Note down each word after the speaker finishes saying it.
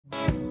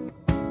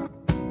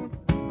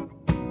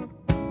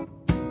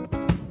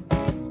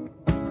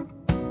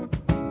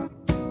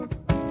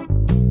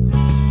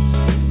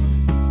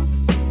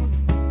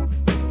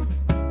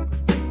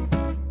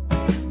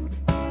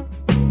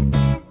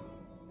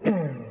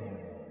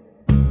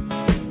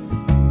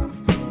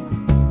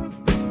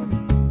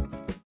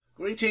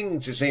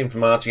Greetings, it's Iain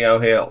from R.T.O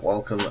here.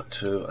 Welcome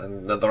to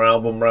another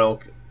album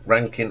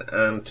ranking,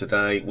 and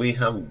today we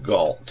have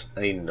got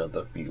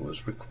another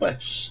viewer's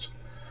request.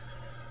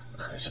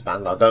 And it's a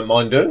band I don't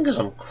mind doing because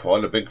I'm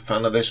quite a big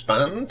fan of this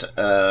band,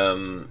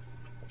 and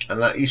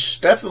that is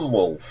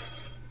Steppenwolf.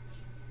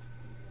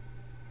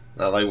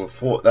 Now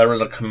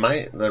they're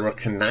a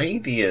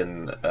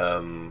Canadian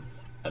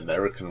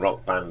American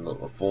rock band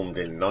that were formed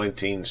in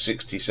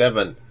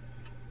 1967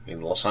 in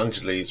Los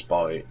Angeles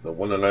by the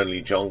one and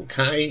only John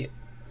Kay,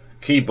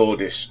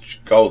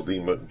 keyboardist Goldie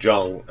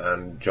McJong,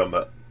 and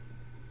drummer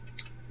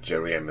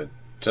Jerry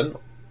Edmonton,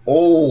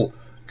 all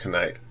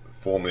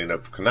forming in a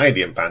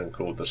Canadian band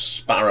called the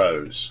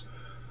Sparrows.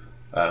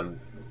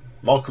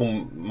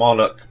 Michael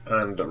Monarch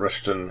and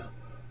Rushton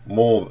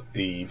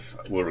Moore-Eve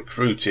were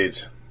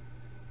recruited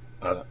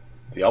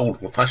the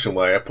old-fashioned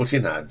way of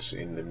putting ads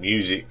in the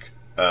music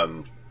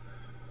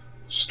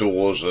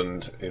stores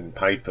and in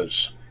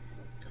papers.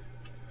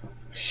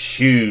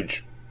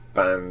 Huge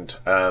band.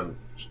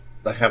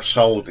 They have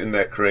sold in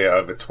their career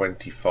over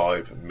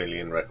 25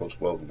 million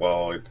records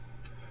worldwide,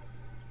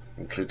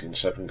 including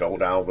 7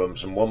 gold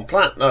albums and 1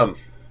 platinum.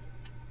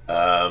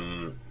 A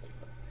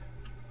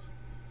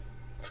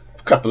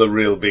couple of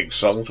real big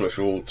songs which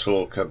we'll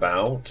talk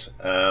about.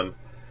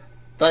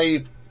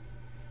 They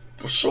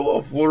sort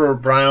of were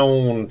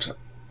around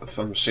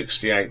from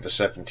 68 to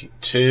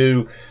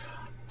 72,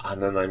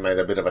 and then they made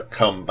a bit of a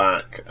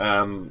comeback.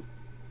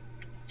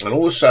 And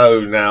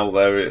also now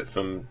they're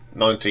from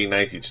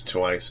 1980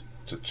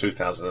 to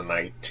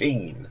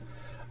 2018.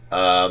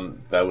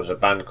 There was a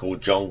band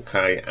called John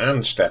Kay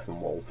and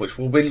Steppenwolf, which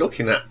we'll be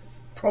looking at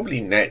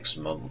probably next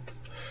month,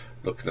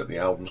 looking at the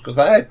albums because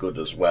they're good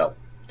as well.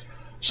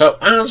 So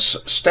as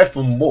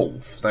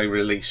Steppenwolf, they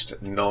released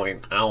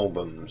 9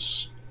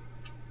 albums.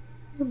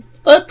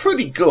 They're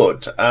pretty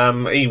good.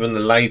 Even the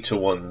later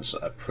ones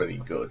are pretty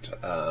good.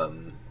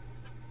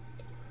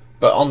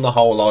 But on the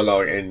whole,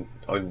 I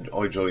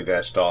enjoy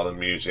their style of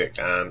music,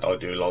 and I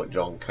do like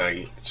John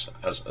Kay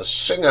as a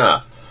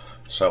singer.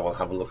 So I'll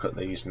have a look at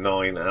these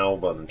 9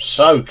 albums.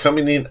 So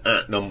coming in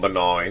at number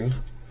 9,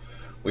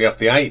 we have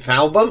the 8th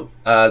album.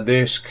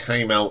 This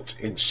came out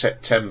in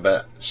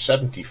September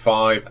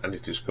 75, and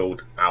it is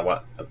called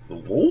Hour of the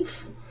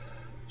Wolf.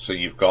 So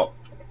you've got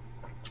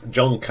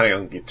John Kay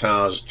on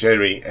guitars,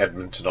 Jerry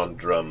Edmonton on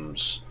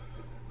drums,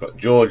 got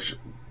George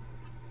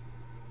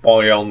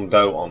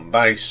Biondo on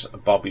bass,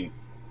 Bobby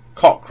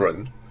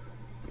Cochran,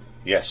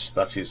 yes,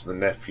 that is the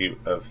nephew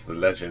of the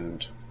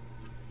legend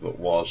that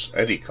was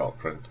Eddie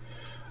Cochran,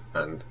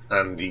 and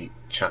Andy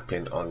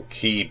Chapin on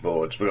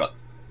keyboards. We've got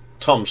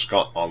Tom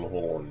Scott on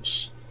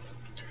horns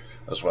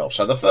as well.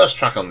 So the first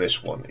track on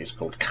this one is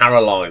called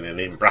Caroline,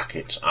 and in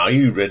brackets, Are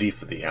You Ready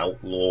for the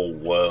Outlaw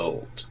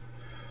World?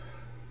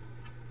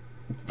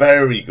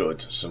 Very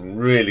good, some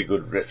really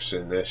good riffs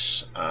in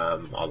this. I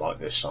like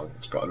this song.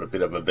 It's got a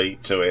bit of a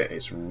beat to it.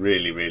 It's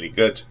really, really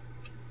good.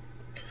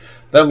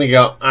 Then we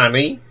got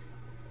Annie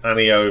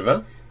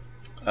Over.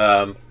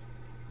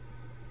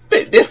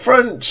 Bit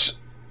different,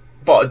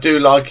 but I do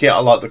like it. I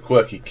like the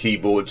quirky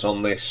keyboards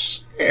on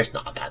this. It's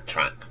not a bad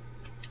track.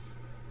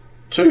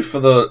 2 for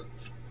the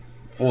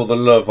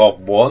Love of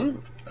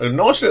One. A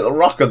nice little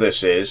rocker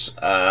this is.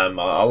 I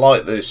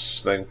like this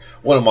thing.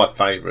 One of my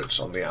favourites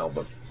on the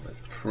album.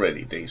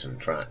 Pretty decent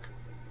track.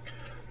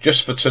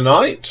 Just for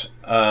Tonight.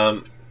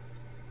 I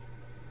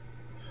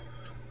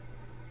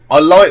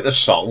like the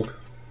song,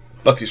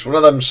 but it's one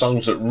of them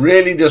songs that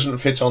really doesn't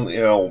fit on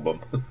the album.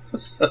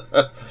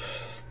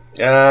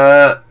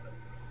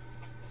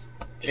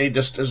 It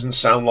just doesn't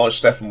sound like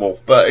Steppenwolf,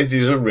 but it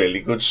is a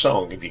really good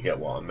song, if you get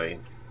what I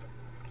mean.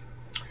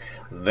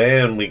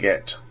 Then we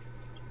get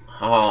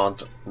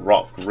Hard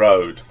Rock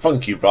Road,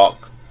 funky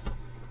rock.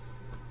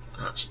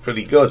 That's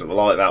pretty good. I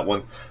like that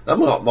one. Then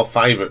we got my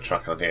favourite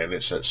track on here, and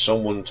it's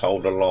Someone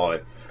Told a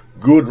Lie.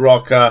 Good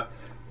rocker,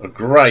 a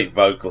great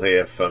vocal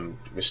here from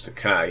Mr.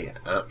 K.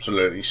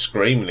 Absolutely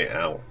screaming it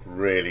out.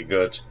 Really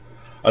good.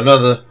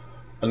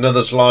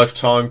 Another's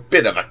Lifetime.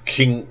 Bit of a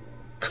king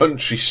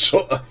country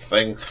sort of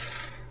thing.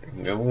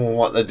 You know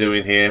what they're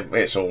doing here.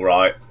 It's all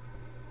right.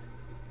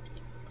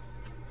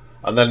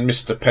 And then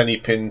Mr. Penny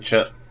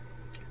Pincher.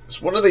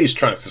 It's one of these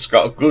tracks that's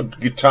got a good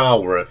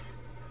guitar riff,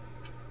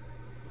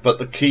 but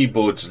the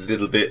keyboard's a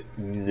little bit,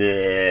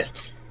 nah.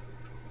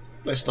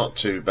 It's not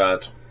too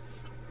bad.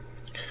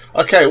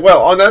 Okay,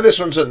 well, I know this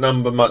one's at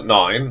number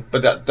 9,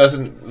 but that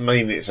doesn't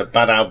mean it's a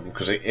bad album,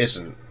 because it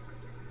isn't.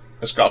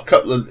 It's got a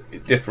couple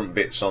of different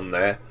bits on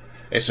there.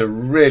 It's a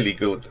really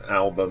good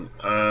album,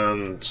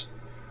 and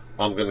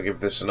I'm going to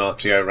give this an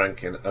R.T.O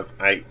ranking of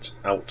 8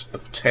 out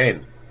of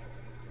 10.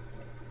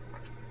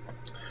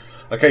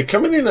 Okay,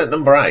 coming in at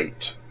number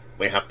 8,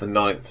 we have the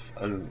 9th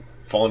and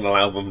final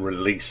album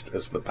released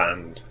as the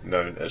band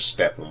known as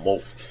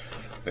Steppenwolf.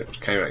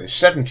 It came out in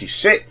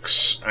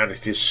 76, and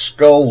it is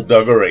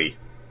Skullduggery.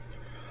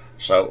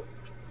 So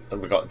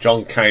we've got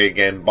John Kay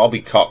again, Bobby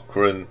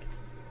Cochran,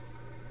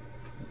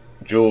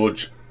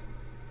 George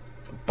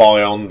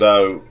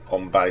Biondo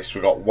on bass.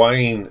 We've got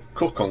Wayne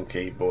Cook on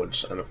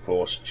keyboards, and of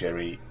course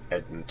Jerry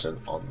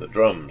Edmonton on the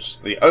drums.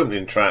 The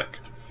opening track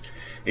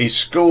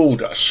is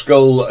called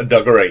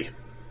Skullduggery,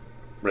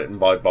 written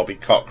by Bobby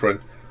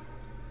Cochran.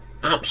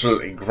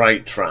 Absolutely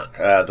great track.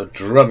 The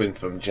drumming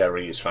from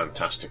Jerry is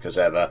fantastic as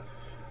ever.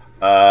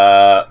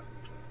 I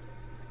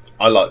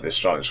like this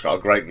track. It's got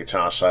a great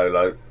guitar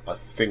solo. I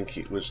think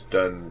it was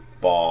done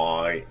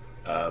by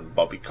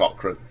Bobby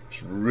Cochran.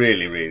 It's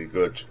really, really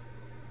good.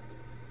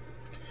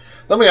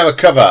 Then we have a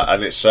cover,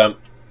 and it's I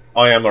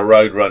Am a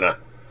Roadrunner.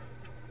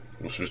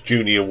 This was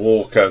Junior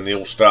Walker and the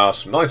All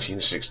Stars from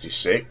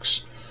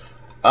 1966.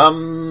 A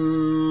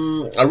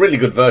really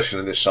good version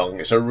of this song.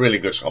 It's a really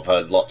good song. I've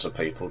heard lots of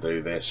people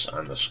do this,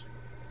 and it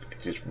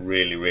is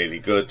really, really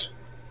good.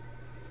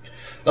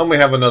 Then we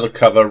have another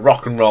cover,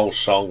 Rock and Roll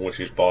Song, which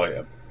is by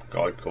a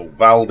guy called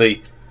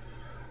Valdi.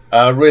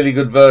 A really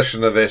good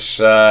version of this.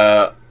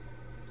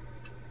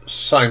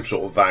 Same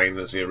sort of vein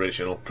as the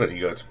original. Pretty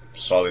good.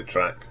 Solid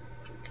track.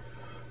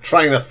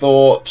 Train of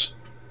Thought.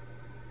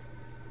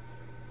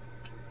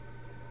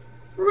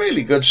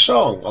 Really good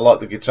song. I like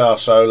the guitar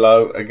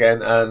solo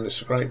again, and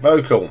it's a great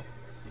vocal.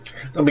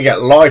 Then we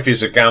get Life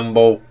is a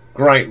Gamble.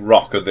 Great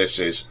rocker this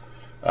is.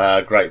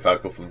 Great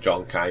vocal from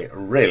John Kay. I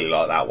really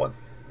like that one.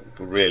 It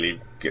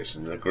really gets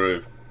in the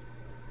groove.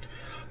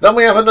 Then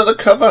we have another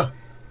cover,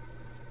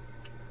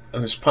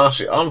 and it's Pass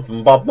It On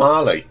from Bob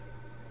Marley.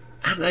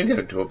 And they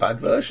don't do a bad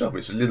version of it.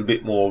 It's a little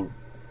bit more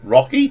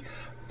rocky,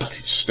 but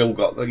it's still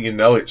got the, you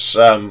know, it's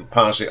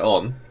Pass It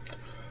On.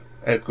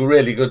 A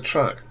really good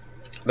track.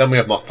 Then we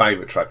have my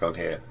favourite track on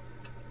here.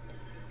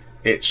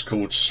 It's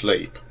called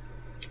Sleep.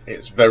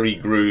 It's very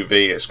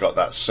groovy. It's got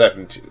that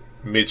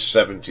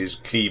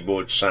mid-70s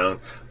keyboard sound,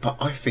 but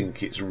I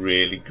think it's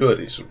really good.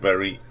 It's a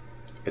very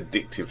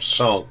addictive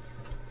song.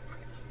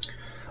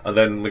 And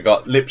then we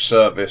got Lip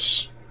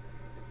Service.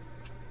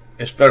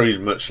 It's very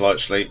much like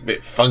Sleep, a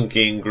bit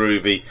funky and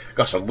groovy.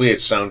 Got some weird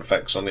sound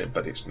effects on it,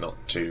 but it's not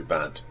too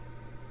bad.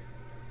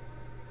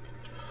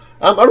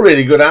 A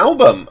really good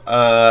album.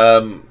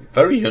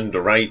 Very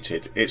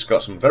underrated. It's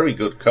got some very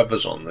good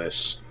covers on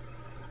this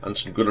and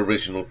some good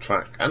original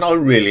track, and I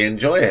really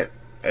enjoy it.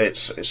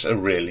 It's a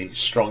really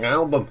strong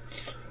album.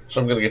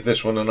 So I'm going to give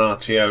this one an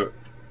R.T.O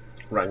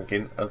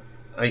ranking of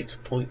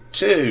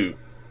 8.2.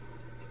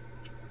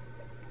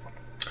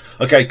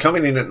 Okay,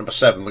 coming in at number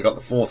 7, we got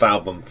the fourth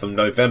album from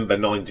November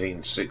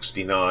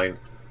 1969,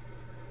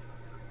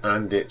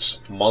 and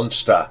it's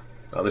Monster.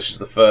 Now this is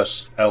the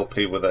first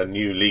LP with a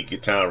new lead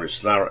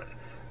guitarist,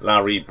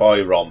 Larry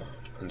Byrom,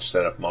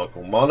 instead of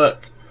Michael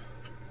Monarch.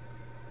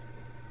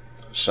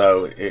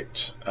 So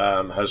it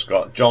has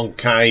got John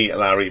Kay,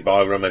 Larry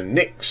Byrom, and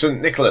Nick St.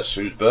 Nicholas,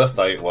 whose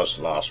birthday it was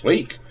last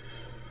week,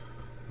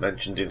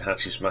 mentioned in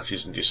Hatches,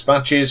 Matches and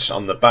Dispatches,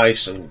 on the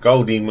bass, and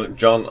Goldie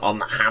McJohn on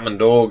the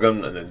Hammond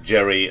organ, and then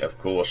Jerry, of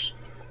course,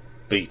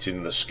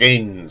 beating the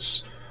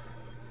Skins.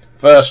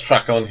 First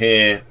track on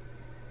here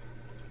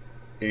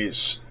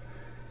is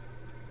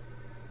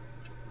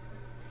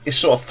it's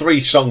sort of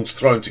 3 songs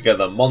thrown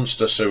together: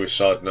 Monster,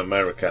 Suicide and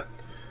America.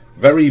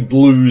 Very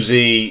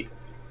bluesy.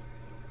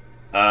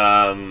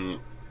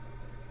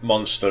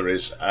 Monster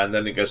is, and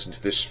then it goes into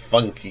this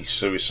funky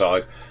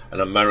Suicide, and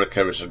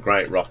America is a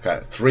great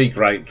rocker. 3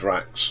 great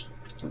tracks.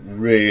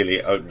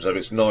 Really opens up.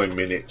 It's 9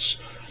 minutes,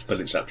 but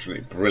it's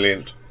absolutely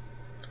brilliant.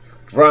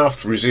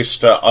 Draft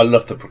Resistor. I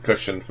love the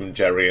percussion from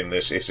Jerry in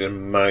this. It's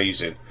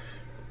amazing.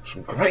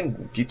 Some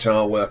great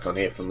guitar work on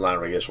here from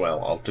Larry as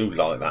well. I do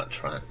like that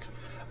track.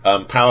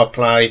 Power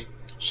Play,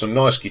 some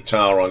nice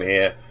guitar on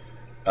here,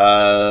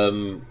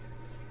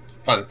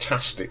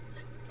 fantastic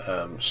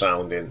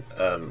sounding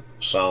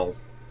song.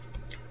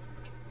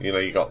 You know,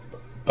 you got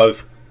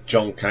both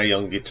John Kay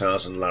on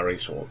guitars and Larry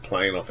sort of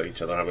playing off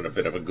each other, having a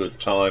bit of a good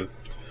time.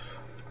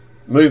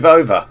 Move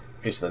Over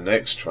is the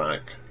next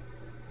track.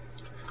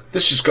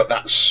 This has got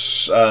that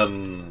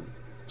 60s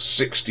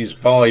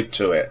vibe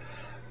to it,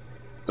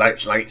 late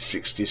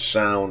 60s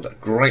sound.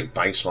 Great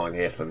bass line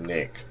here from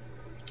Nick,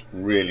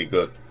 really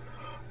good.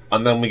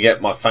 And then we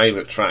get my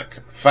favourite track,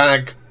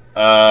 Fag.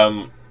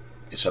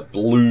 It's a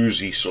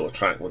bluesy sort of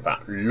track with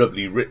that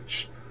lovely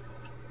rich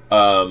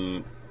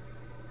Hammond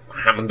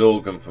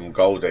organ from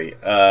Goldie.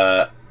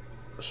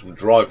 Some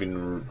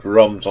driving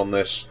drums on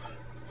this.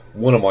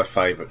 One of my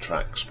favourite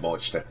tracks by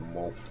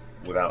Steppenwolf,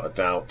 without a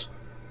doubt.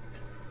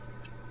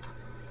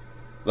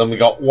 Then we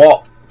got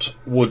What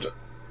Would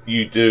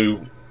You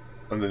Do,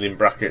 and then in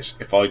brackets,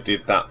 If I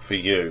Did That For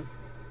You.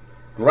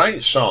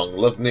 Great song.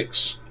 Love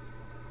Nick's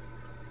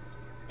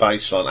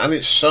bass line, and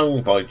it's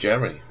sung by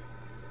Jerry.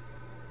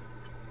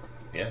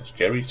 Yes,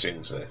 Jerry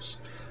sings this.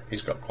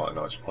 He's got quite a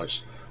nice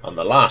voice. And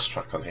the last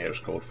track on here is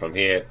called From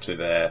Here to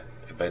There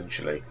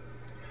Eventually.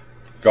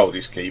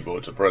 Goldie's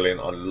keyboards are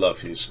brilliant. I love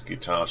his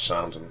guitar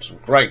sound, and some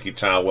great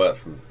guitar work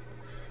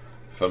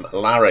from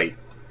Larry.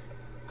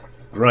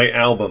 Great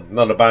album.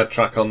 Not a bad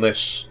track on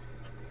this.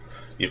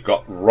 You've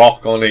got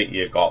rock on it,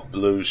 you've got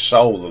blues,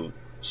 soul,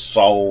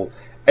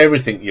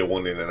 everything you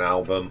want in an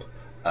album.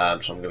 So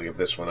I'm going to give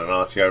this one an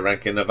R.T.O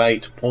ranking of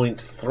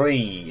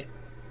 8.3.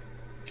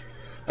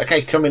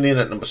 Okay, coming in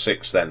at number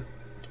 6 then.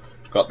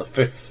 Got the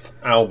fifth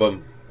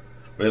album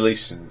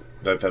released in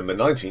November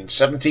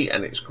 1970,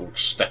 and it's called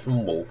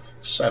Steppenwolf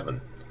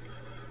 7.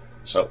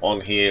 So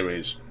on here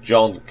is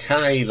John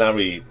Kay,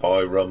 Larry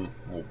Byram,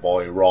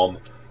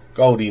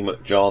 Goldie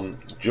McJohn,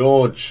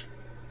 George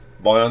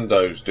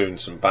Biondo's doing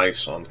some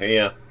bass on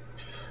here,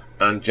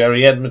 and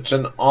Jerry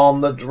Edmonton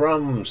on the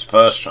drums.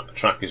 First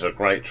track is a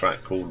great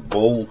track called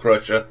Ball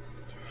Crusher.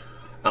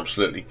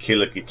 Absolutely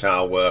killer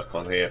guitar work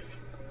on here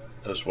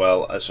as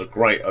well. It's a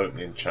great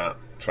opening track.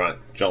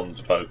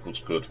 John's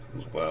vocals good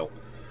as well.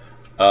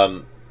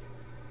 Then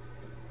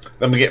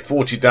we get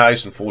 40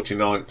 Days and 40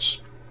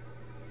 Nights,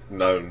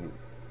 known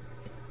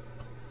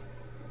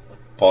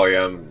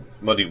by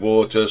Muddy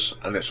Waters,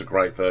 and it's a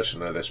great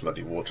version of this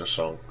Muddy Waters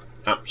song.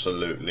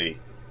 Absolutely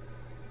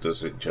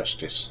does it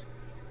justice.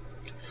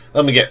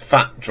 Then we get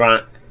Fat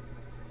Drac,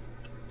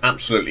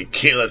 absolutely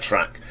killer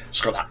track.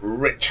 It's got that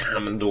rich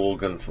Hammond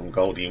organ from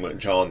Goldie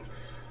McJohn.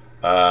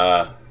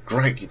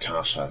 Great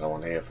guitar solo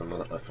on here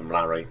from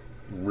Larry,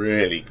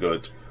 really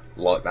good,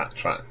 like that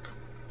track.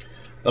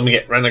 Then we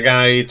get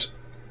Renegade,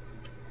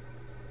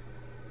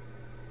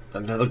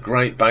 another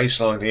great bass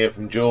line here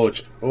from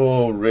George.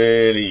 Oh,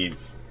 really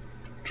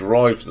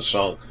drives the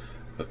song.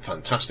 A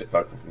fantastic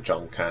vocal from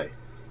John Kay.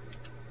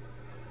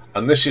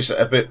 And this is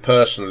a bit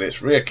personal.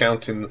 It's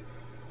recounting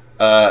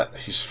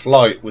his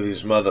flight with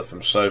his mother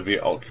from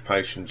Soviet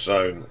occupation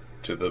zone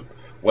to the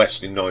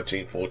West in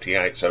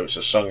 1948. So it's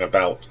a song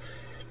about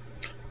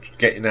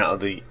getting out of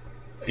the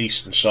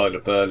eastern side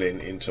of Berlin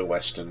into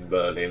western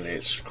Berlin.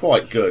 It's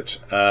quite good.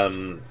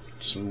 Some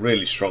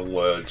really strong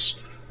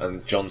words,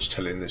 and John's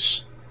telling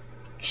this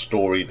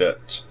story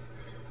that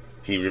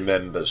he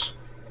remembers.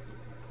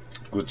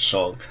 Good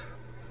song.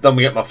 Then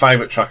we get my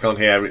favourite track on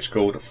here. It's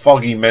called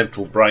Foggy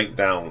Mental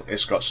Breakdown.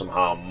 It's got some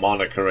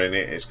harmonica in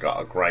it. It's got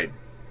a great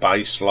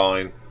bass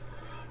line.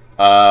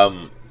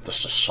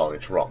 Just a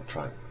solid rock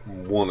track.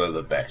 One of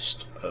the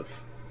best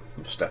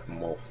from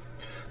Steppenwolf.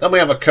 Then we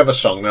have a cover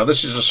song. Now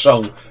this is a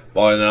song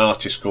by an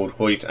artist called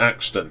Hoyt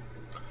Axton,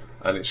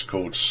 and it's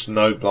called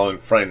Snowblind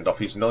Friend off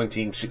his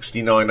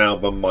 1969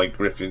 album My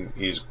Griffin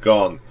Is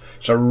Gone.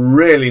 It's a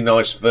really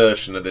nice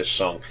version of this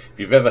song. If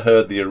you've ever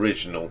heard the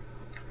original,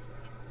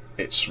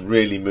 it's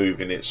really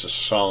moving. It's a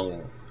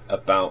song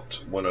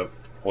about one of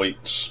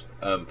Hoyt's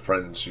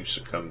friends who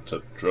succumbed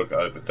to drug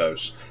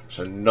overdose.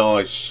 So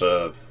nice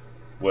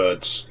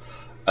words,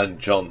 and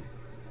John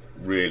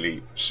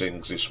really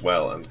sings this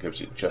well and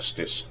gives it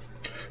justice.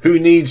 Who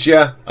Needs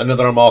Ya?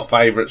 Another of my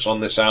favourites on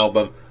this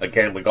album.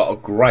 Again, we got a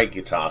great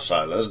guitar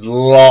solo. There's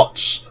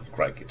lots of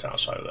great guitar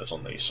solos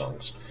on these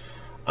songs.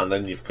 And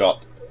then you've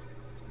got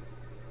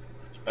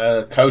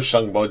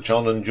co-sung by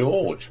John and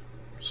George.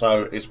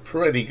 So it's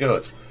pretty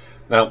good.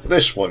 Now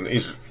this one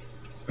is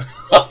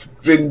I've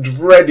been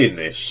dreading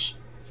this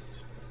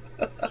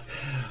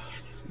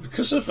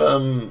because of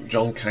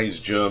John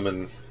Kay's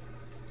German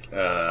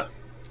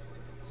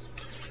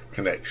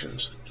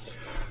connections.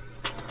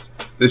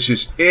 This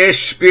is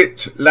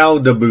Erspit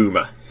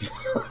Lauderboomer.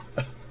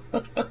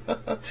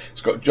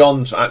 It's got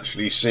John's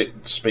actually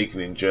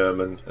speaking in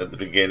German at the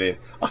beginning.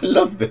 I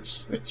love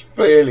this. It's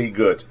really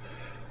good.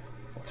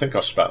 I think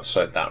I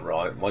said that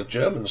right. My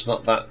German's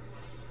not that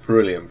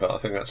brilliant, but I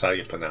think that's how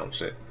you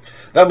pronounce it.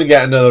 Then we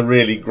get another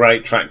really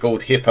great track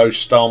called Hippo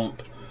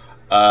Stomp.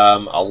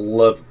 I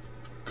love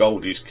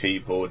Goldie's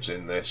keyboards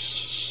in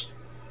this.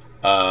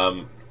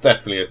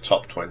 Definitely a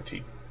top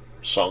 20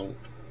 song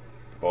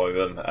by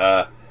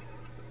them.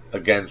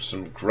 Again,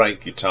 some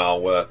great guitar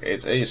work.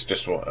 It's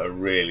just a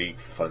really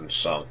fun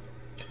song.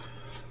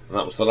 And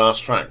that was the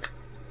last track.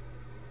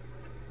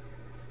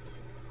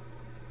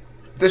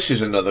 This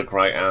is another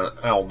great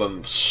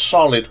album,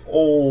 solid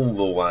all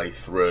the way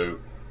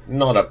through.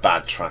 Not a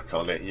bad track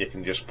on it. You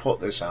can just put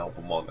this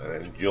album on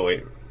and enjoy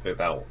it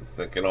without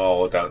thinking,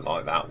 oh, I don't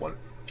like that one.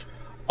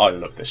 I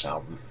love this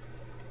album.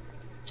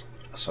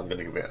 So I'm going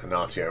to give it an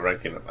R.T.O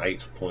ranking of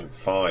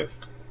 8.5.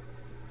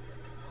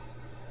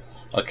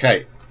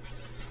 Okay,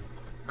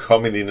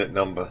 coming in at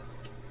number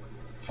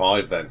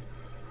 5 then,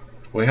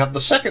 we have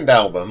the second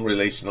album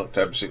released in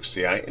October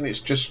 68, and it's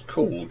just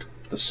called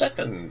The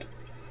Second.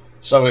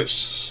 So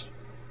it's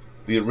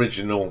the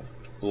original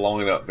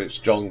lineup. It's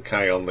John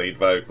Kay on lead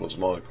vocals,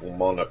 Michael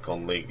Monarch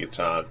on lead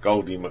guitar,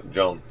 Goldie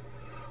McJohn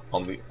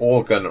on the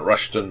organ,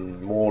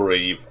 Rushton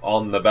Mooreve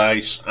on the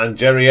bass, and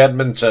Jerry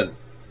Edmonton.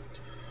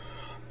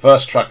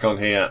 First track on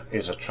here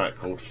is a track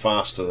called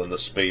Faster Than the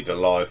Speed of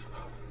Life.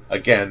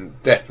 Again,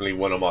 definitely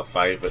one of my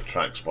favourite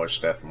tracks by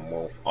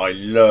Steppenwolf. I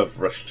love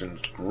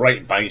Rushton's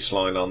great bass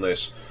line on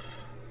this.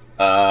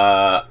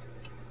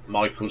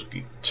 Michael's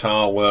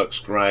guitar works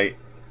great,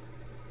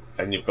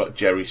 and you've got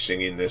Jerry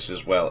singing this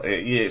as well.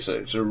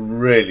 It's a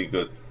really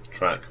good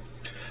track.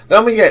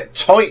 Then we get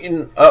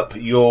Tighten Up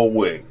Your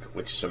Wig,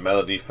 which is a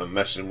melody from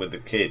Messing with the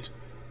Kid,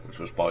 which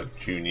was by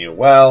Junior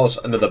Wells.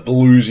 Another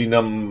bluesy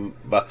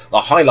number.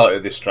 The highlight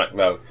of this track,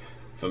 though,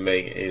 for me,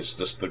 is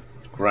just the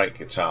great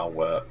guitar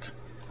work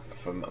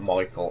from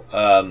Michael.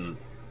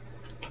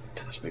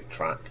 Fantastic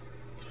track.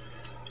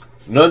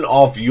 None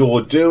of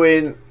Your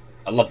Doing,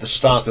 I love the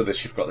start of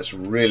this. You've got this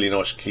really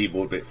nice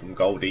keyboard bit from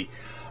Goldie.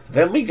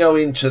 Then we go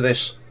into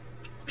this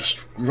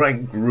just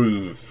great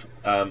groove.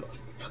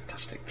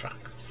 Fantastic track.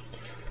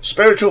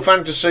 Spiritual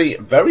fantasy,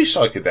 very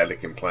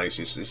psychedelic in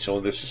places. So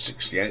this is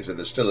 68, so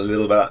there's still a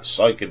little bit of that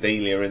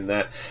psychedelia in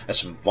there.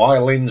 There's some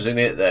violins in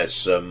it. There's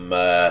some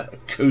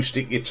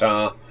acoustic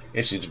guitar.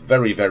 This is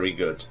very, very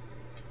good.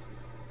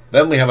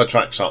 Then we have a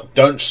track song,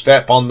 Don't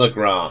Step on the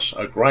Grass,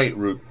 a great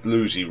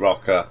bluesy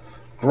rocker,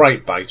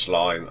 great bass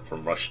line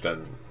from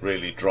Rushton,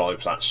 really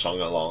drives that song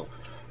along,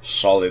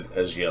 solid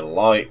as you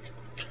like.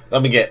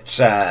 Then we get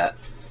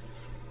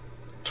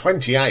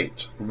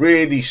 28,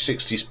 really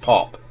 60s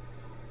pop.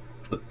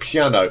 The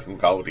piano from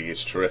Goldie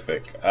is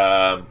terrific.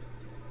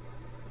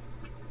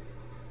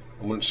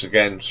 Once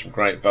again, some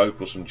great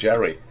vocals from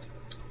Jerry.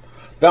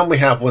 Then we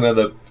have one of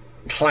the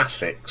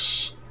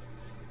classics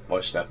by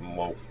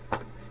Steppenwolf.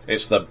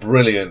 It's the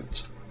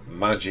brilliant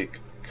Magic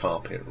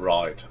Carpet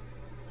Ride.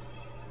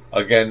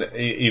 Again,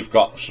 you've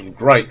got some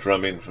great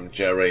drumming from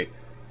Jerry,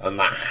 and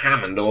that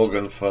Hammond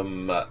organ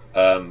from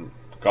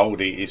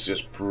Goldie is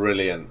just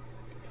brilliant.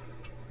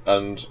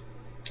 And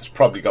it's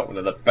probably got one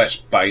of the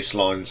best bass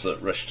lines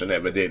that Rushton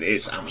ever did.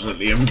 It's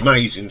absolutely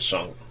amazing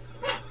song.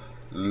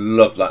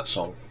 Love that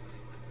song.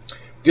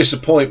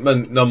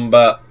 Disappointment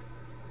number.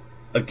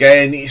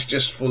 Again, it's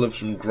just full of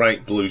some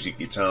great bluesy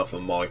guitar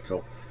from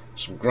Michael.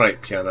 Some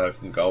great piano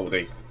from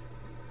Goldie.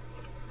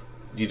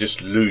 You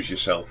just lose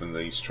yourself in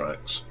these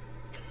tracks.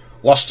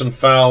 Lost and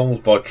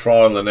Found by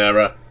Trial and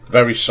Error.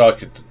 Very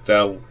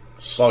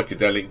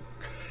psychedelic.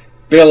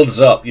 Builds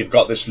up. You've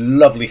got this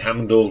lovely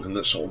Hammond organ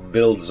that sort of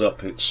builds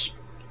up its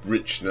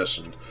richness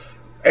and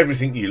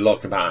everything you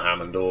like about a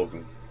Hammond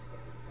organ.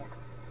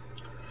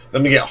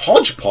 Then we get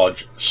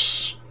Hodgepodge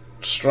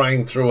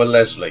straying through a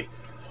Leslie.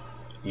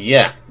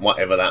 Yeah,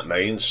 whatever that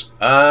means.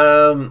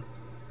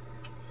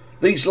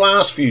 These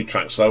last few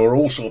tracks, though, are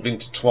all sort of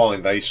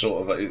intertwined.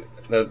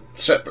 They're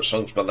separate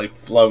songs, but they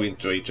flow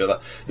into each other.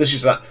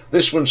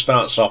 This one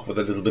starts off with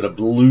a little bit of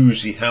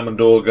bluesy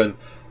Hammond organ,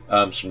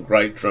 some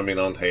great drumming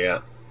on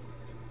here,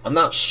 and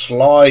that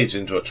slides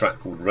into a track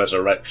called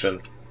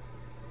Resurrection.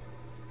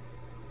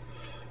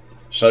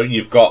 So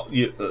you've got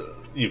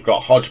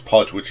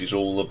Hodgepodge, which is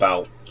all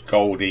about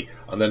Goldie,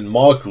 and then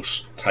Michael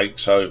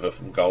takes over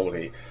from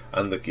Goldie,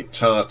 and the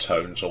guitar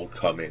tones all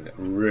come in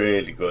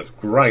really good.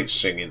 Great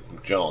singing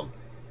from John.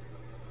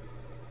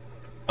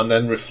 And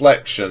then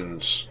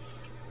Reflections,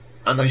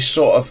 and they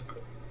sort of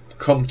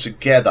come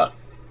together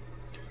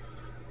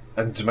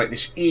and to make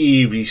this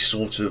eerie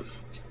sort of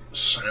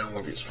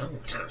sound. It's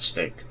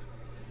fantastic.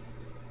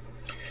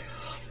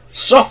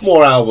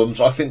 Sophomore albums,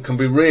 I think, can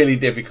be really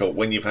difficult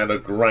when you've had a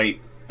great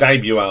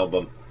debut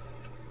album,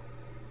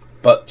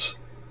 but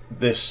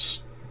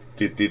this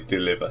did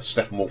deliver.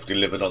 Steppenwolf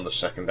delivered on the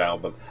second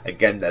album.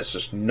 Again, there's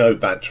just no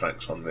bad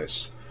tracks on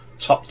this.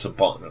 Top to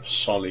bottom of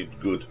solid,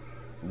 good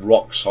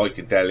rock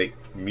psychedelic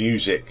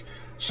music.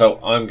 So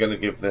I'm going to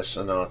give this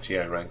an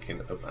R.T.O ranking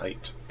of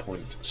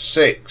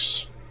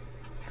 8.6.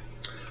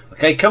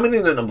 Okay, coming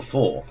in at number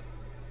 4,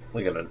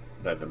 we're going to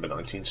November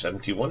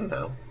 1971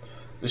 now.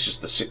 This is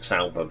the 6th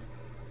album,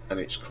 and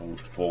it's called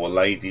For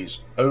Ladies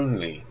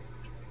Only.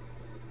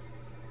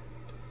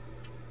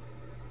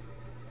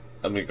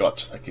 And we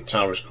got a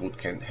guitarist called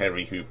Kent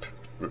Herry who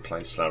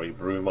replaced Larry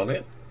Broom on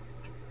it.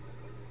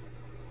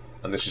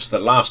 And this is the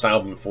last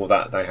album before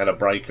that. They had a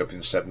breakup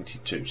in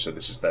 72, so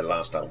this is their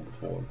last album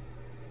before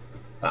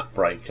that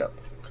breakup.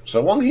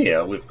 So on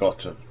here we've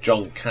got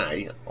John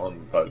Kay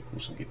on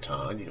vocals and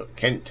guitar. You've got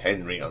Kent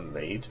Henry on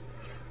lead,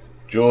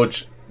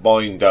 George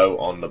Boindo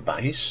on the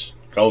bass,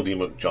 Goldie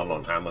McJohn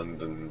on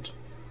Hammond, and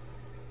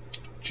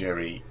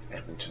Jerry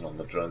Edmonton on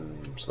the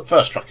drums. The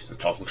first track is the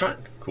title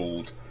track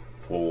called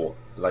For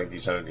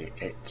Ladies Only.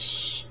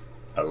 It's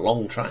a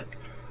long track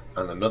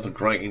and another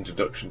great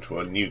introduction to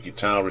a new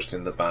guitarist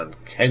in the band.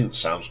 Kent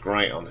sounds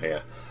great on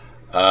here.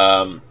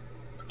 I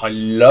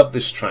love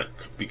this track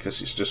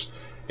because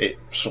it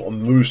sort of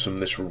moves from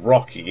this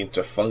rocky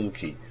into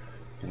funky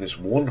in this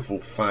wonderful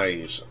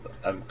phase,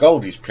 and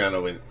Goldie's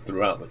piano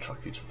throughout the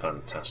track is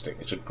fantastic.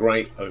 It's a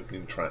great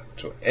opening track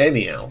to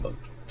any album.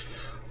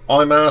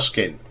 I'm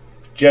Asking.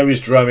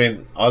 Jerry's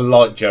drumming, I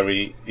like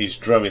Jerry, his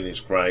drumming is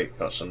great,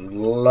 got some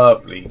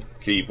lovely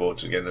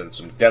keyboards again and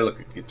some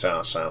delicate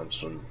guitar sounds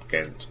from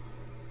Kent.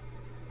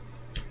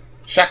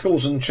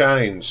 Shackles and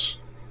Chains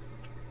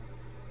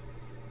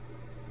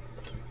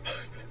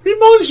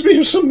reminds me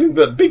of something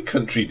that Big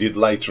Country did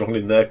later on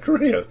in their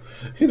career.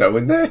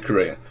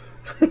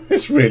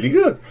 It's really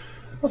good.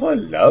 I thought,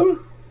 hello,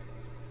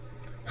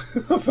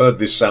 I've heard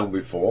this sound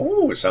before.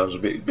 Oh, it sounds a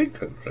bit Big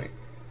Country.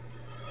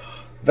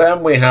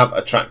 Then we have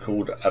a track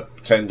called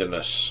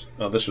Tenderness.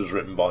 Now this was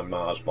written by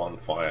Mars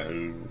Bonfire,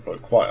 who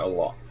wrote quite a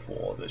lot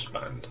for this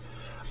band.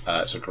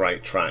 It's a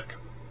great track.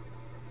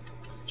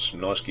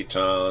 Some nice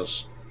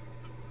guitars.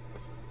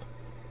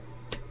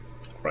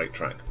 Great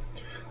track.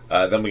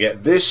 Then we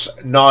get This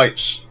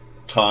Night's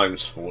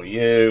Times for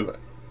You.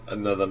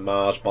 Another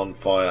Mars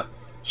Bonfire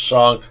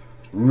song.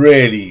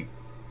 Really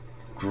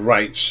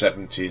great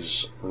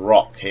 70s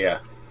rock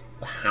here.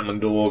 the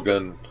Hammond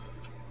organ.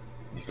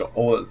 You got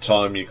all at the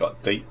time. You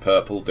got Deep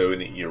Purple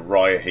doing it.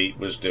 Uriah Heep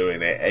was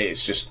doing it.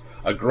 It's just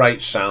a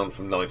great sound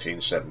from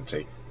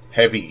 1970.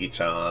 Heavy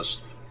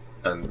guitars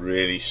and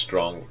really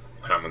strong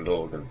Hammond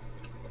organ.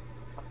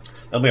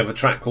 Then we have a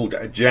track called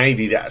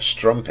Jaded at a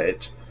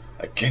Strumpet.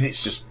 Again,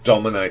 it's just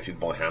dominated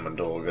by Hammond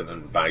organ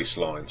and bass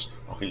lines.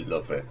 I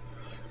love it.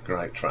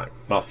 Great track.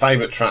 My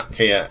favourite track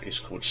here is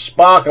called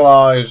Sparkle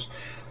Eyes.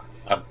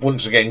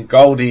 Once again,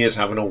 Goldie is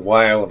having a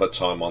whale of a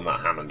time on that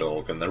Hammond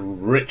organ. The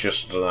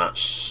richest of that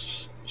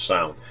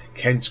sound.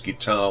 Kent's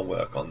guitar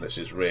work on this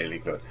is really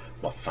good.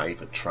 My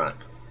favourite track.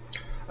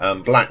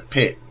 Black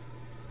Pit.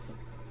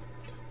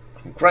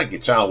 Some great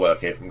guitar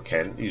work here from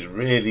Kent. He's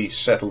really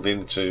settled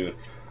into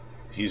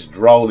his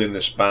role in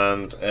this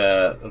band.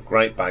 A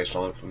great bass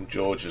line from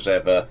George as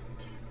ever.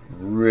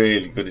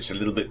 Really good. It's a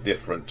little bit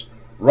different.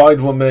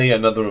 Ride With Me,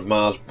 another of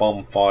Mars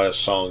Bonfire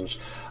songs.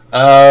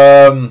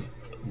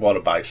 What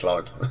a bass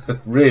line.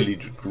 Really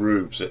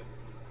grooves it.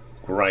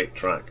 Great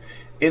track.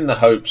 In the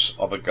Hopes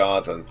of a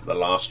Garden, the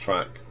last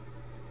track.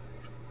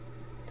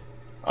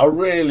 I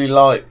really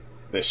like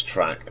this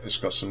track. It's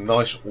got some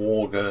nice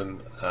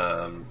organ.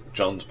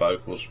 John's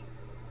vocals.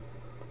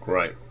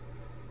 Great.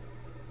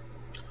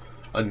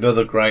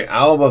 Another great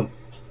album.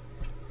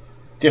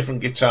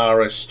 Different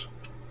guitarist,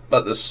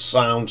 but the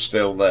sound's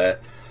still there.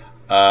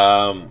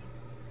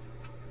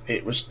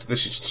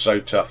 This is so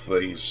tough,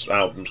 these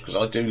albums, because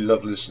I do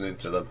love listening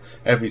to them.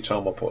 Every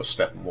time I put a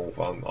Steppenwolf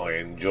on, I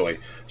enjoy.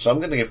 So I'm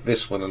going to give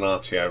this one an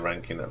R.T.O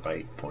ranking of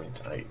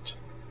 8.8.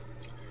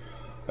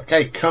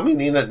 Okay, coming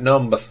in at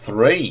number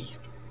 3.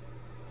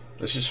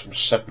 This is from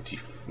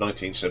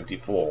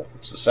 1974.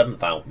 It's the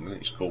 7th album, and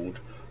it's called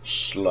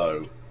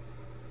Slow.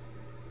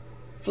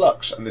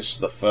 Flux, and this is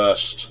the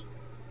first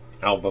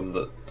album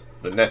that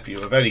the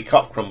nephew of Eddie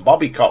Cochran,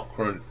 Bobby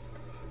Cochran,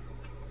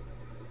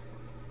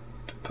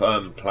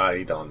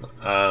 played on,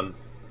 and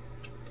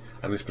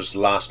this was the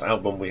last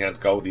album we had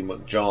Goldie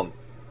McJohn.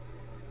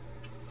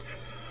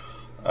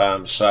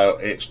 So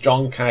it's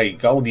John Kay,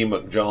 Goldie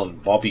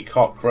McJohn, Bobby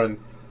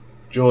Cochran,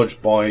 George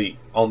Boy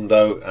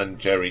Ondo and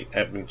Jerry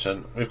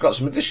Edmonton. We've got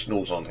some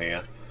additionals on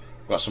here.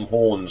 We've got some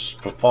horns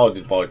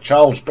provided by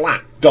Charles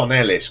Black, Don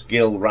Ellis,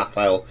 Gil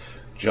Rathel,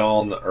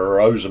 John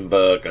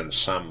Rosenberg and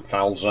Sam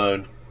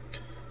Falzone,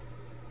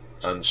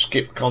 and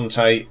Skip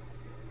Conte,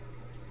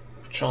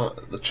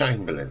 the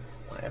Chamberlain,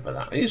 whatever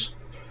that is.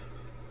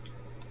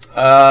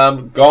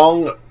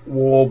 Gong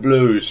War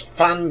Blues,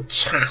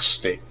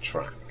 fantastic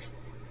track.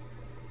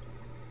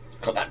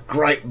 Got that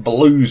great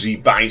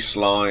bluesy bass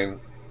line.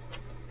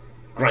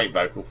 Great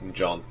vocal from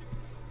John.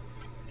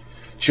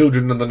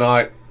 Children of the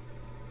Night,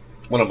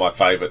 one of my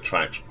favourite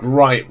tracks.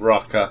 Great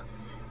rocker,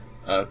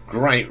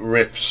 great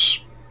riffs.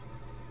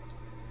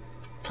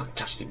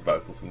 Fantastic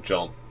vocal from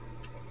John.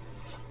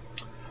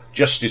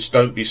 Justice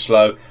Don't Be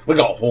Slow. We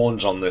got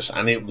horns on this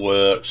and it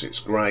works. It's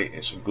great.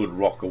 It's a good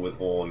rocker with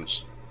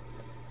horns.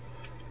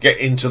 Get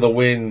Into the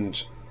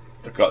Wind.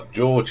 We've got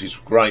George's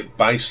great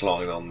bass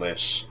line on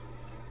this.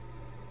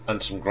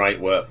 And some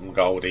great work from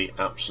Goldie.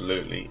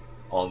 Absolutely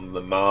on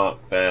the mark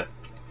there.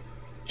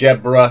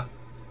 Jebra.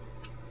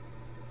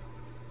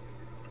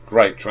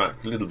 Great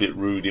track. A little bit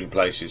rude in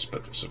places,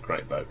 but it's a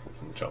great vocal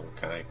from John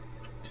Kay.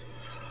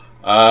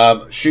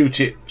 Shoot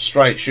It,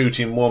 Straight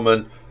Shooting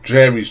Woman.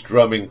 Jerry's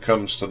drumming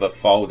comes to the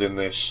fold in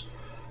this.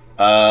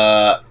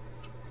 I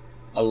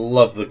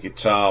love the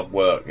guitar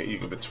work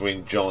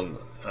between John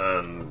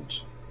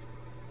and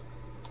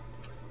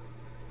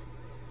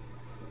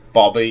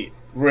Bobby.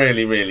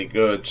 Really, really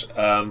good.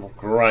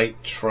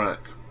 Great track.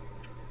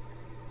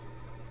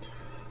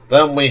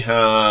 Then we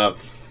have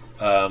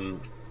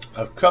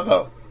a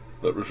cover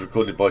that was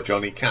recorded by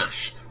Johnny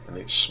Cash, and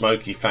it's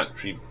Smoky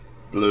Factory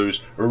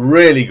Blues. A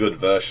really good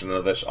version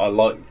of this. I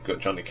like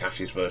Johnny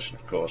Cash's version,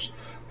 of course,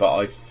 but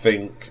I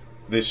think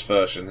this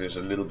version is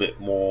a little bit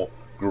more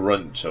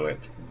grunt to it.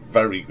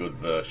 Very good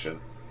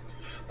version.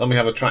 Then we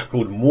have a track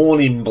called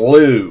Morning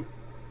Blue.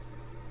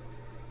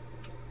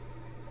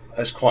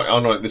 It's quite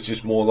ironic. This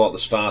is more like the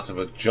start of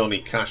a Johnny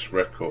Cash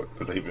record,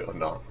 believe it or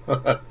not.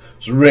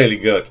 It's really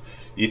good.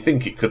 You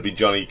think it could be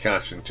Johnny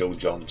Cash until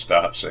John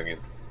starts singing.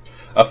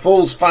 A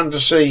Fool's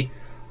Fantasy.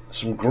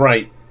 Some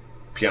great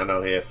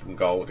piano here from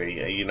Goldie.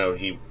 You know,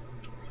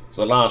 it's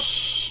the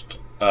last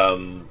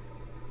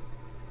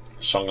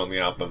song on the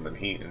album,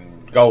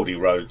 and Goldie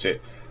wrote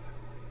it.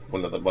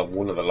 One of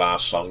the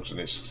last songs, and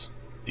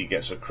he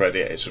gets a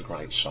credit. It's a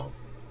great song.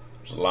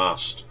 It's the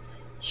last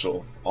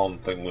sort of on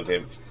thing with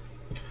him.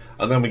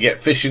 And then we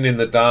get Fishing in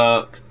the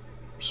Dark.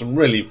 Some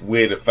really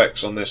weird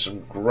effects on this.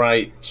 Some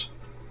great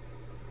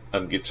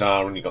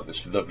guitar, and you got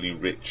this lovely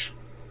rich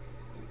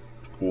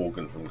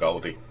organ from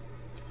Goldie.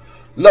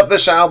 Love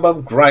this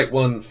album. Great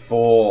one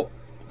for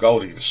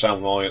Goldie to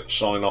sign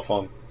off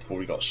on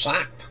before he got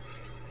sacked.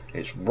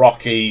 It's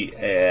rocky.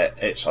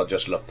 I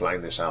just love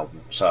playing this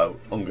album. So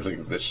I'm going to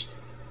give this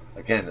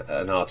again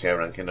an R.T.O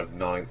ranking of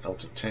 9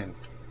 out of 10.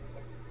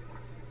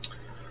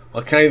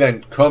 Okay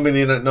then, coming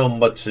in at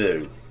number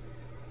 2.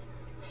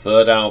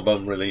 third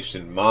album released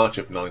in March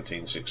of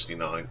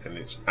 1969, and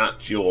it's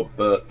At Your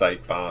Birthday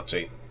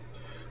Party.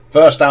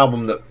 First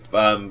album that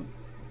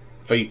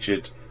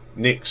featured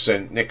Nick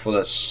St.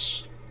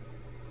 Nicholas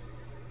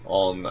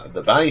on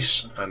the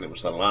bass, and it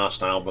was the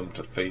last album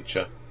to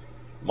feature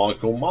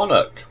Michael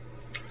Monarch.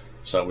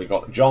 So we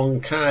got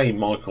John Kay,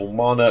 Michael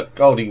Monarch,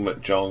 Goldie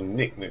McJohn,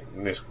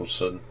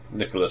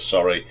 Nicholas,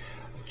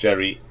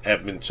 Jerry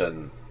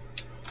Edmonton.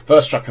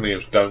 First track on here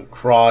is Don't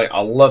Cry. I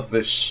love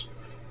this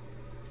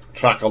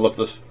track. I love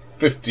the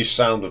 50s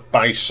sound of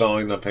bass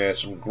sign up here.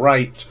 Some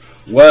great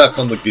work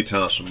on the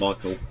guitars from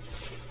Michael.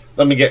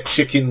 Then we get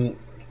Chicken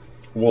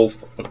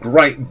Wolf, a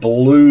great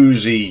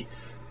bluesy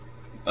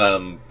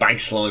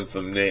bass line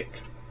from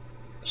Nick.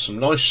 Some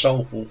nice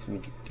soulful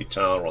from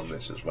guitar on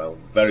this as well.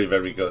 Very,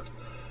 very good.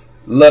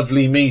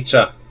 Lovely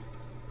meter.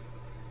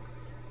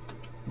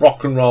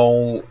 Rock and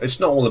roll. It's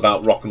not all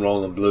about rock and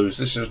roll and blues.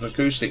 This is an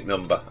acoustic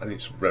number, and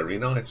it's very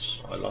nice.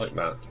 I like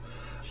that.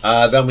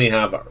 Then we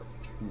have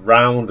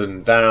Round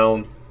and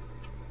Down.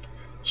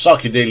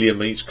 Psychedelia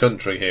meets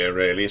country here,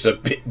 really. It's a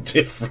bit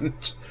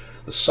different.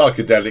 The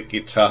psychedelic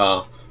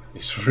guitar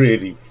is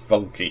really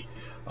funky.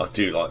 I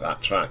do like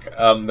that track.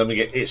 Then we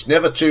get It's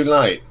Never Too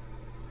Late.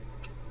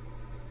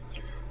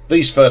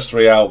 These first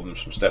three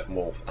albums from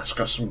Steppenwolf, that's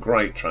got some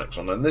great tracks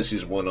on, and this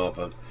is one of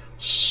them.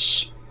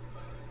 It's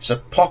a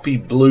poppy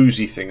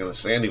bluesy thing, and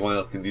that's the only way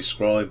I can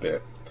describe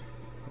it.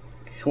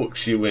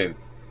 Hooks you in.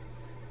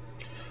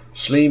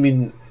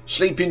 Sleeping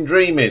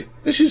Dreaming.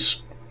 This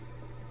is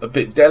a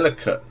bit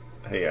delicate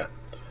here.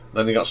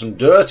 Then you got some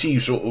dirty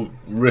sort of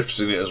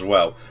riffs in it as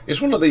well.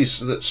 It's one of these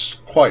that's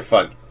quite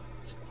fun.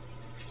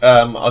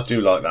 I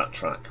do like that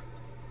track.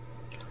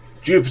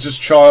 Jupiter's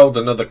Child,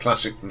 another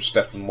classic from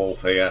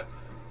Steppenwolf here.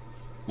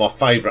 My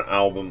favourite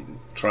album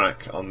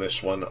track on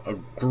this one. A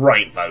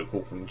great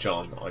vocal from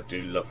John. I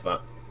do love that.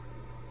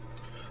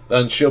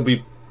 Then She'll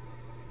Be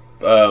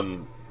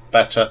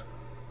Better.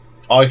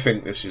 I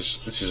think this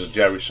is a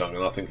Jerry song,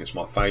 and I think it's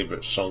my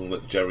favourite song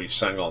that Jerry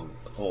sang on.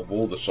 Of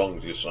all the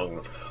songs he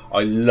sang,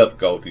 I love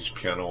Goldie's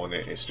piano on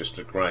it. It's just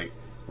a great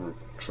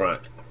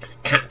track.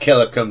 Cat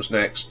Killer comes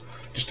next.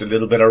 Just a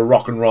little bit of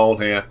rock and roll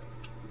here.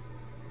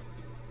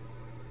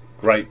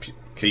 Great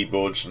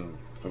keyboards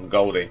from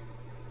Goldie.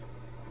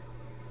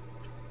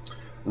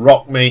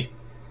 Rock Me.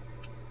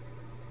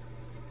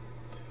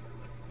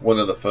 One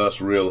of the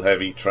first real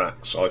heavy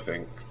tracks, I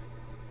think,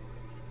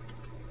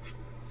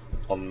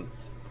 from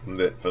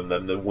them.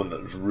 The one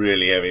that was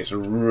really heavy. It's a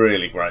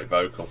really great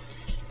vocal.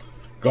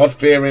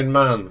 God-Fearing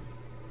Man.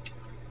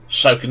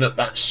 Soaking up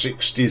that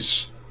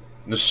 60s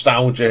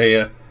nostalgia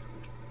here.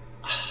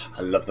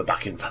 I love the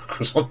backing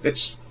vocals on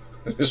this.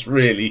 It's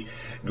really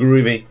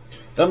groovy.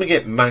 Then we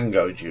get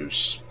Mango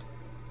Juice.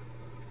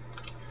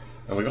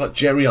 And we got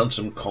Jerry on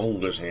some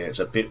congas here. It's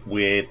a bit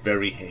weird,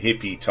 very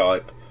hippie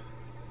type.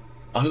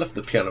 I love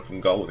the piano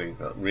from Goldie.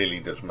 That really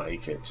does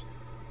make it.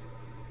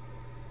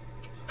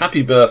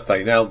 Happy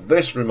Birthday. Now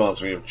this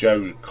reminds me of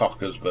Joe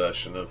Cocker's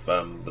version of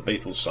the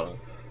Beatles song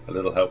A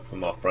Little Help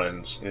from Our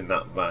Friends, in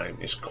that vein.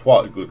 It's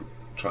quite a good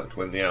track to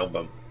win the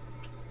album.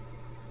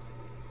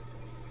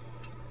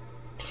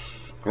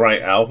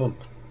 Great album.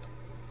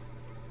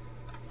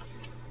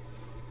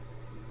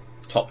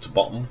 Top to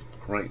bottom,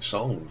 great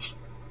songs.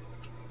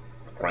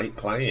 Great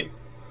playing.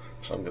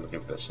 So I'm going to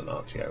give this an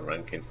R.T.O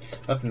ranking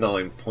of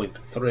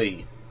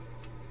 9.3.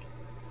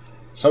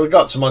 So we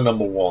got to my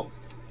number one,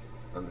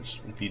 and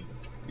you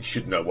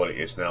should know what it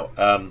is now.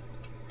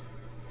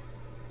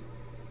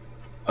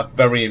 A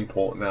very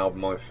important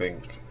album, I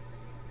think.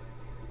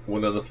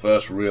 One of the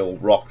first real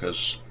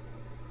rockers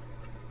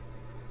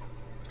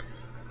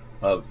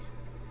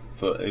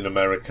in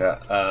America,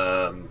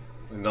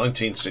 in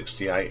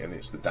 1968, and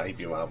it's the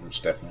debut album,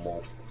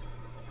 Steppenwolf.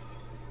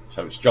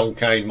 So it's John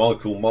Kay,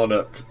 Michael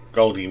Monarch,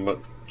 Goldie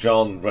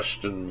McJohn,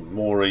 Rushton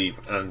Mooreve,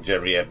 and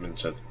Jerry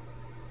Edmonton.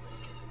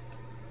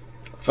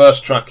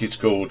 First track is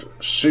called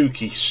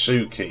Suki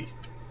Suki.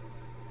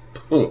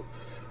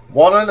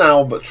 What an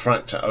album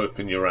track to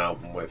open your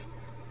album with.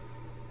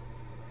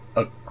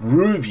 A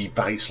groovy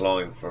bass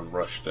line from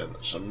Rushton,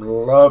 some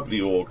lovely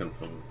organ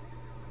from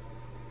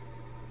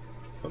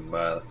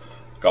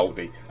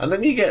Goldie, and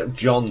then you get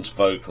John's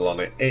vocal on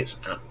it. It's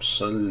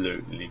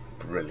absolutely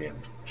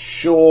brilliant.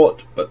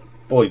 Short, but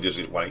boy does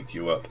it wake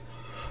you up.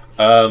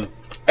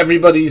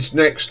 Everybody's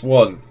Next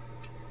One.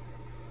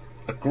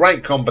 A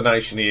great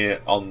combination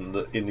here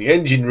in the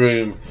engine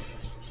room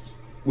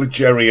with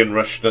Jerry and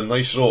Rushton.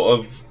 They sort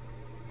of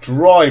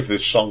drive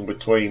this song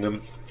between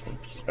them.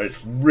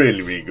 It's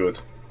really, really good.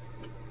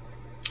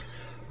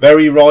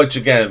 Very Right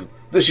Again.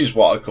 This is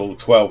what I call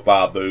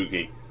 12-bar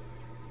boogie.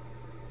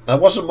 There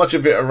wasn't much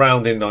of it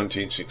around in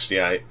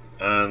 1968,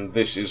 and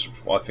this is,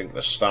 I think,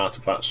 the start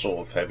of that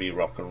sort of heavy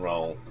rock and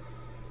roll.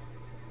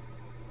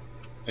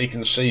 You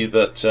can see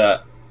that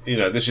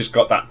this has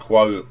got that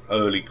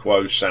early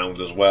Quo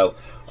sound as well.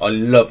 I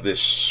love this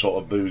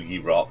sort of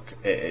boogie rock.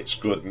 It's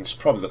good, and it's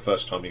probably the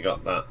first time you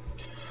got that.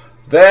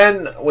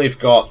 Then we've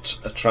got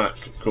a track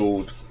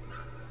called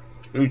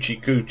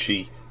Hoochie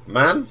Coochie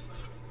Man,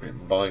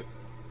 written by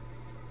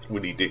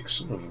Willie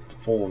Dixon and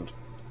performed,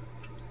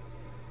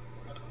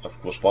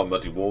 of course, by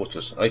Muddy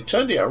Waters. They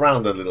turned it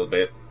around a little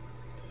bit.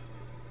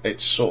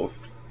 It's sort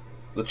of,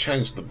 they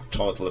changed the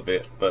title a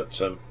bit,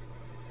 but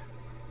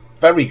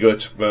very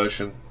good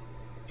version.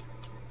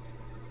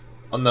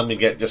 And then we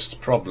get just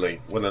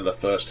probably one of the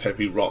first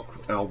heavy rock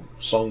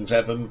songs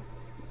ever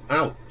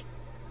out.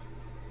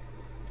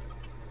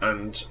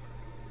 And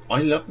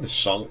I love this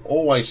song,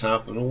 always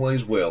have and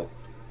always will.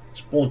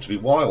 It's Born to Be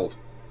Wild.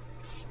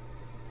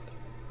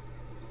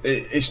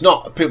 It's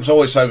not, people's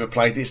always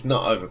overplayed. It's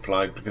not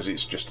overplayed because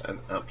it's just an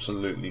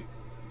absolutely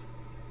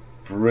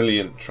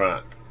brilliant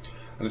track.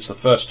 And it's the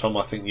first time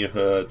I think you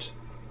heard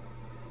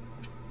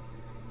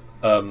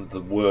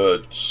the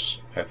words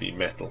heavy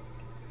metal.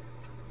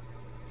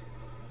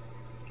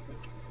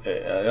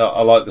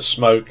 I like the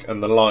smoke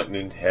and the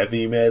lightning,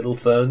 heavy metal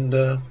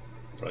thunder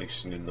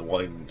racing in the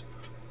wind.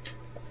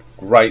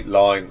 Great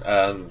line,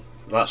 and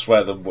that's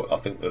where I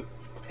think the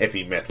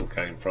heavy metal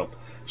came from.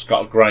 It's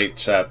got a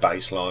great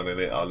bass line in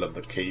it. I love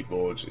the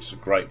keyboards. It's a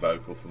great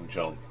vocal from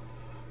John.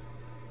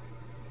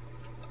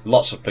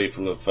 Lots of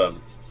people have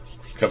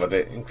covered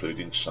it,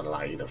 including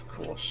Slade, of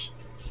course.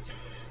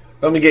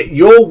 Then we get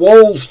Your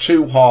Wall's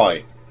Too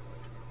High.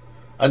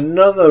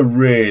 Another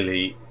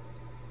really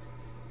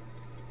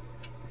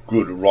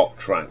good rock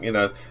track. You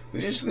know,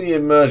 this is the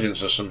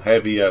emergence of some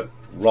heavier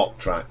rock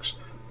tracks.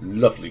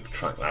 Lovely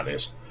track that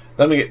is.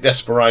 Then we get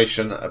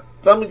Desperation.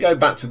 Then we go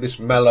back to this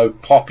mellow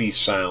poppy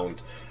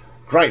sound.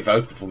 Great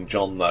vocal from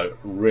John though,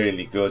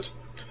 really good.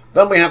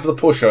 Then we have The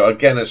Pusher.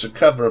 Again, it's a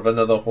cover of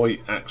another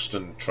Hoyt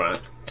Axton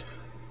track.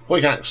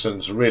 Hoyt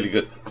Axton's really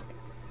good,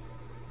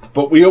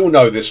 but we all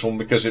know this one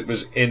because it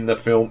was in the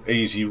film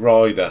Easy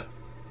Rider.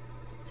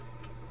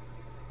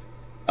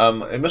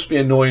 It must be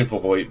annoying for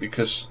Hoyt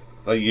because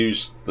they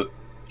used the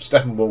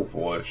Steppenwolf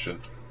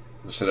version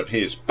instead of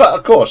his, but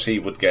of course he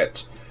would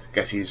get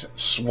his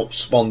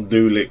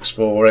Spondulix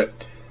for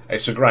it.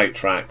 It's a great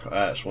track.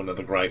 It's one of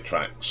the great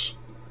tracks.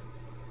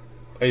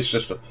 It's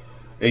just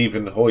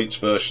even Hoyt's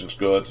version's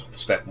good.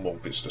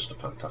 Steppenwolf is just a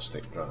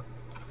fantastic track.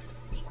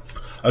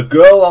 A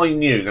Girl I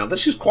Knew. Now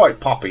this is quite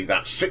poppy.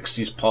 That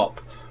 60s pop,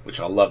 which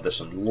I love. There's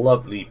some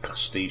lovely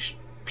pastiche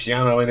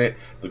piano in it.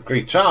 The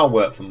guitar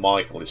work from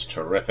Michael is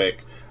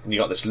terrific, and you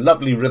got this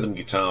lovely rhythm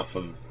guitar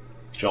from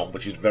John,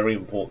 which is very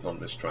important on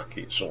this track.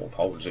 It sort of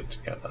holds it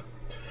together.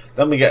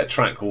 Then we get a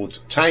track called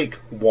Take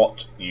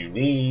What You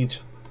Need.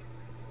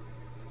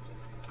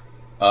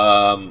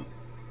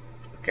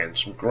 Again,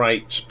 some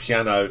great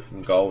piano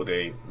from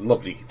Goldie,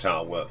 lovely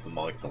guitar work from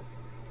Michael.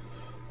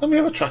 Then we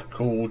have a track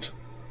called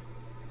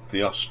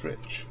The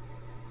Ostrich.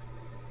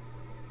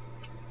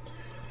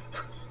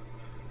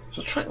 It's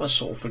a track that's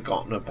sort of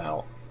forgotten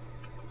about.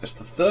 It's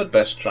the third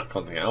best track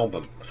on the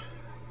album.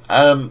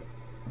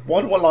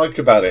 What do I like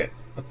about it?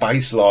 The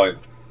bass line.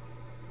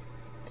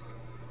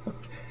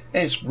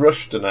 It's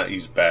Rushton at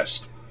his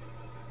best.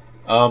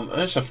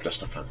 It's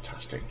just a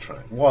fantastic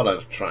track. What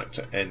a track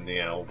to end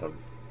the album.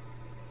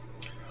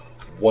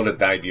 What a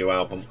debut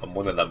album, and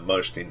one of the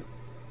most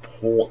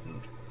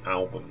important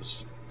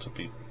albums to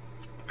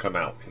come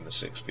out in the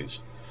 60s.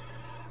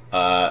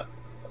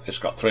 It's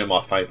got three of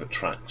my favourite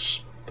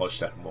tracks by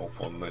Steppenwolf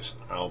on this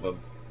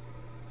album.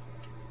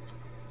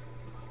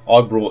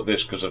 I brought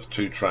this because of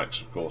two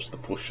tracks, of course, The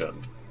Pusher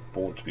and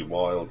Born to Be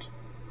Wild,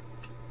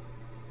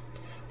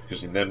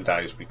 because in them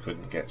days we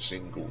couldn't get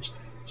singles.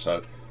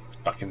 So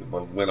back in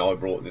when I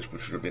brought this,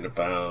 which would have been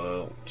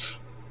about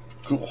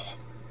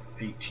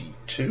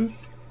 82,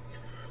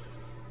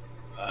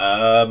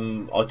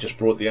 I just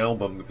brought the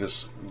album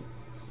because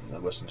there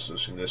wasn't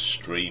such thing as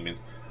streaming,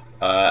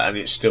 and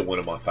it's still one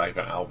of my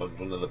favourite albums,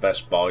 one of the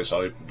best buys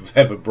I've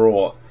ever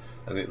brought,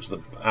 and it was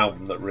the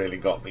album that really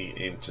got me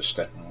into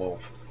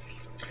Steppenwolf.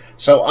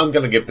 So I'm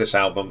going to give this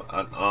album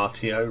an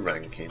R.T.O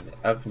ranking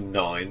of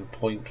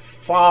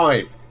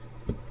 9.5.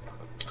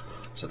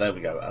 So there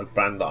we go, a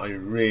band that I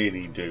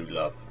really do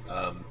love.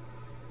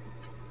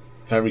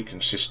 Very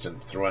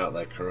consistent throughout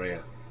their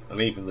career,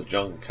 and even the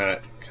John Kay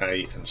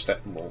and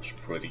Steppenwolf's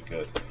pretty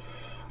good.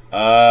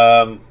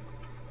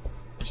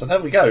 So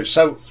there we go.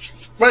 So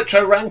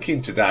retro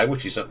ranking today,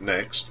 which is up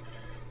next.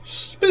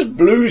 It's a bit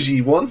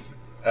bluesy one,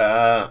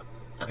 and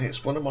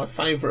it's one of my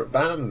favourite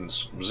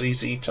bands,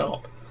 ZZ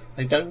Top.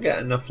 They don't get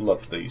enough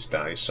love these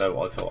days,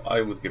 so I thought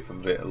I would give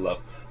them a bit of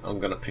love. I'm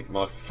going to pick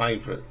my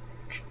favourite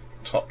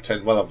top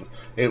 10. Well,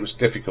 it was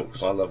difficult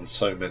because I loved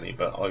so many,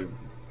 but I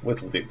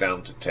whittled it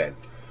down to 10.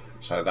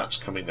 So that's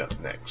coming up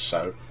next.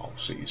 So I'll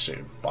see you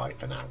soon. Bye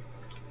for now.